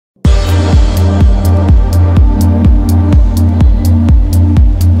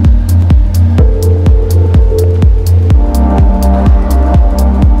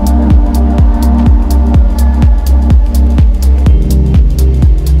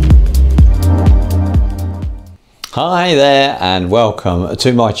Hi there and welcome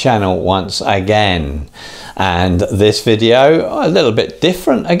to my channel once again, and this video a little bit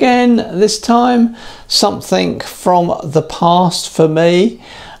different again this time, something from the past for me.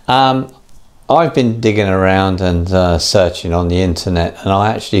 I've been digging around and searching on the internet, and I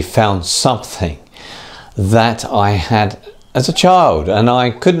actually found something that I had as a child and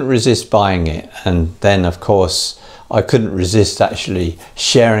I couldn't resist buying it, and then of course I couldn't resist actually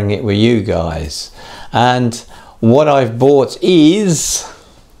sharing it with you guys. And what I've bought is,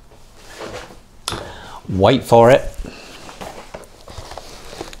 wait for it,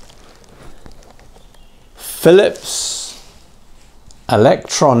 Philips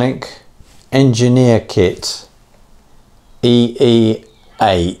Electronic Engineer Kit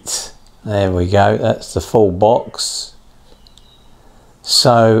EE8. There we go, that's the full box.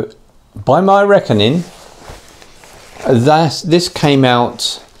 So by my reckoning, this came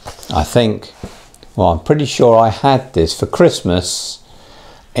out, I think, well, I'm pretty sure I had this for Christmas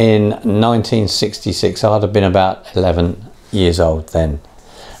in 1966. I'd have been about 11 years old then.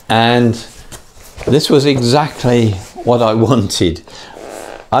 And this was exactly what I wanted.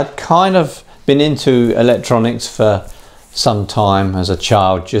 I'd kind of been into electronics for some time as a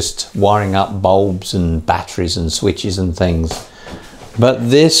child, just wiring up bulbs and batteries and switches and things. But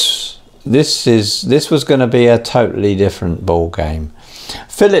this was going to be a totally different ball game.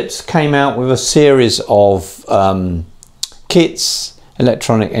 Philips came out with a series of kits,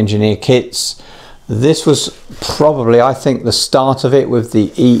 electronic engineer kits. This was probably, I think, the start of it with the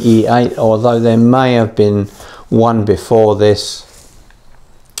EE8, although there may have been one before this,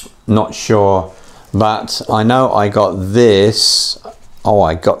 not sure. But I know I got this. Oh,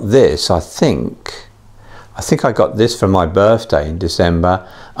 I got this, I think I got this for my birthday in December,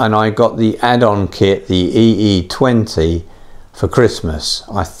 and I got the add-on kit, the EE20, for Christmas.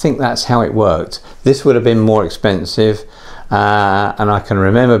 I think that's how it worked. This would have been more expensive, and I can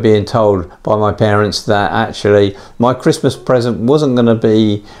remember being told by my parents that actually my Christmas present wasn't going to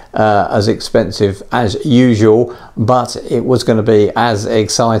be as expensive as usual, but it was going to be as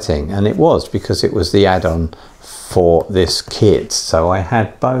exciting, and it was, because it was the add-on for this kit. So I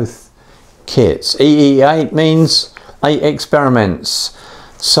had both kits. EE8 means 8 experiments.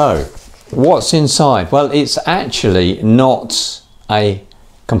 So what's inside? Well, it's actually not a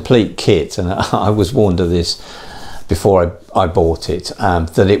complete kit, and I was warned of this before I bought it,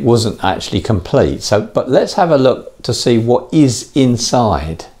 that it wasn't actually complete. So, but let's have a look to see what is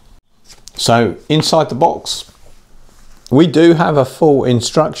inside. So inside the box we do have a full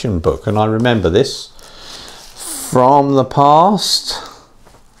instruction book, and I remember this from the past.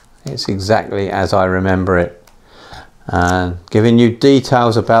 It's exactly as I remember it, and giving you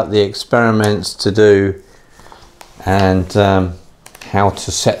details about the experiments to do, and how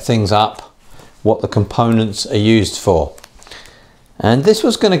to set things up, what the components are used for. And this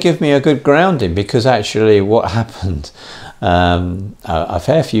was going to give me a good grounding, because actually what happened a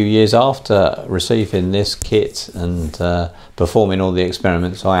fair few years after receiving this kit and performing all the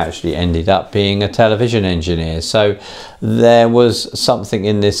experiments, I actually ended up being a television engineer. So there was something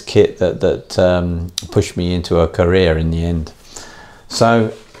in this kit that pushed me into a career in the end.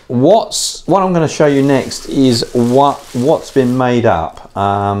 So what I'm going to show you next is what's been made up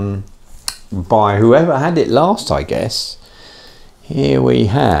by whoever had it last, I guess. Here we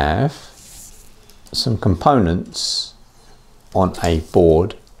have some components on a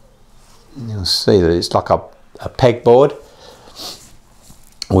board. You'll see that it's like a pegboard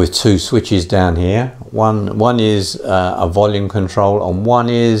with 2 switches down here. One is a volume control, and one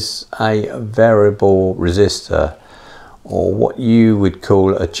is a variable resistor, or what you would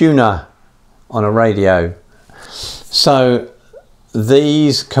call a tuner on a radio. So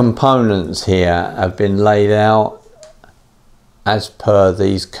these components here have been laid out as per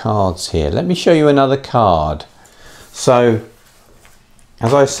these cards here. Let me show you another card. So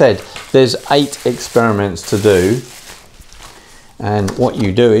as I said, there's 8 experiments to do, and what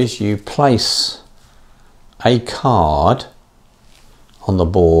you do is you place a card on the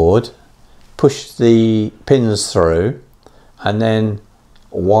board, push the pins through, and then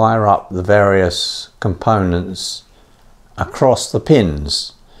wire up the various components across the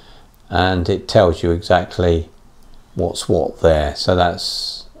pins, and it tells you exactly what's what there. So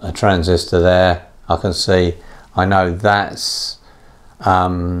that's a transistor there, I can see. I know that's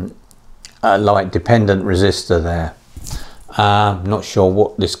a light dependent resistor there. Not sure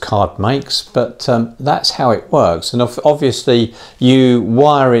what this card makes, but that's how it works. And obviously you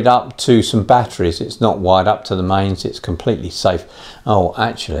wire it up to some batteries. It's not wired up to the mains, it's completely safe. Oh,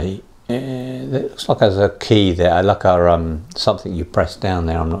 actually it looks like there's a key there, like a something you press down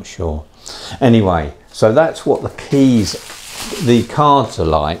there, I'm not sure. Anyway, So that's what the keys, the cards are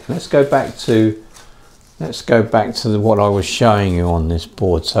like. Let's go back to what I was showing you on this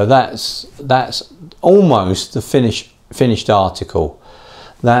board. So that's almost the finished article.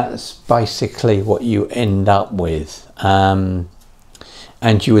 That's basically what you end up with. And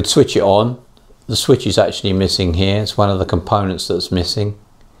you would switch it on. The switch is actually missing here. It's one of the components that's missing.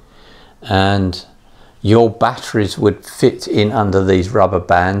 And your batteries would fit in under these rubber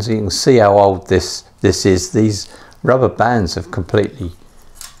bands. You can see how old this is. These rubber bands have completely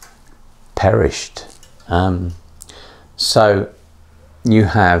perished. So you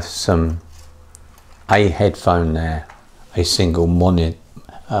have a headphone there, a single mono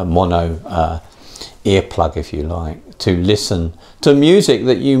earplug, if you like, to listen to music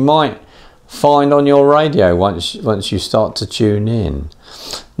that you might find on your radio once you start to tune in.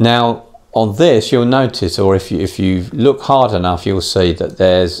 Now on this you'll notice, or if you look hard enough, you'll see that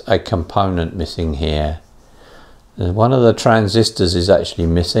there's a component missing here. One of the transistors is actually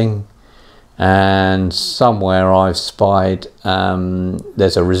missing, and somewhere I've spied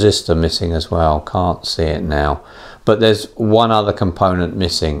there's a resistor missing as well. Can't see it now, but there's one other component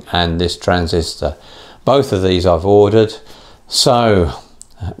missing, and this transistor. Both of these I've ordered. So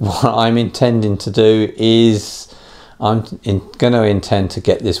what I'm intending to do is I'm going to intend to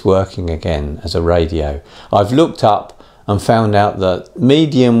get this working again as a radio. I've looked up and found out that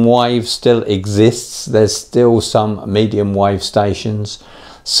medium wave still exists. There's still some medium wave stations,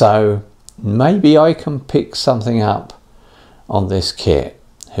 so maybe I can pick something up on this kit.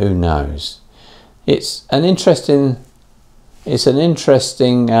 Who knows? It's an interesting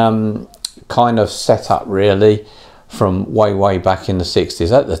kind of setup, really, from way back in the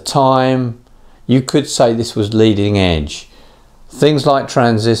 60s. At the time, you could say this was leading edge. Things like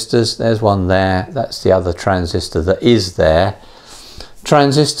transistors, there's one there, that's the other transistor that is there.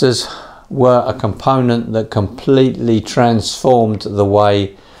 Transistors were a component that completely transformed the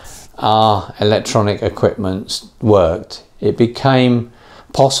way our electronic equipment worked. It became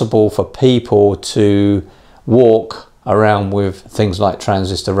possible for people to walk around with things like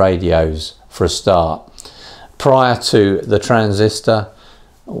transistor radios for a start. Prior to the transistor,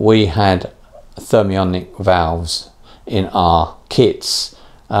 we had thermionic valves in our kits,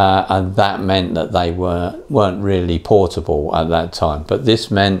 and that meant that they weren't really portable at that time. But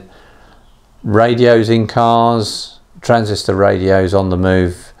this meant radios in cars, transistor radios on the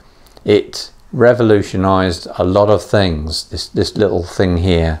move. It revolutionized a lot of things, this little thing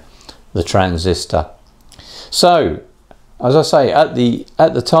here, the transistor. So as I say, at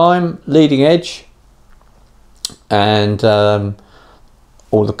the time, leading edge, and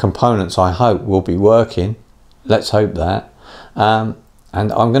all the components, I hope, will be working. Let's hope that. And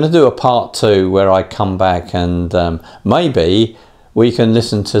I'm going to do a part 2 where I come back and maybe we can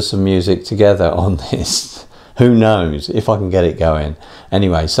listen to some music together on this. Who knows if I can get it going.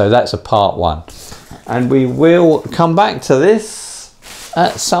 Anyway, so that's a part 1. And we will come back to this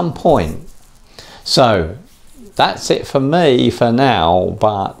at some point. So that's it for me for now,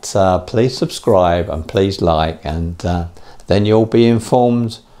 but please subscribe and please like, and then you'll be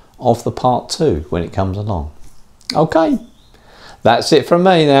informed of the part 2 when it comes along. Okay, that's it from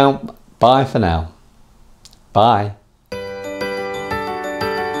me now. Bye for now. Bye.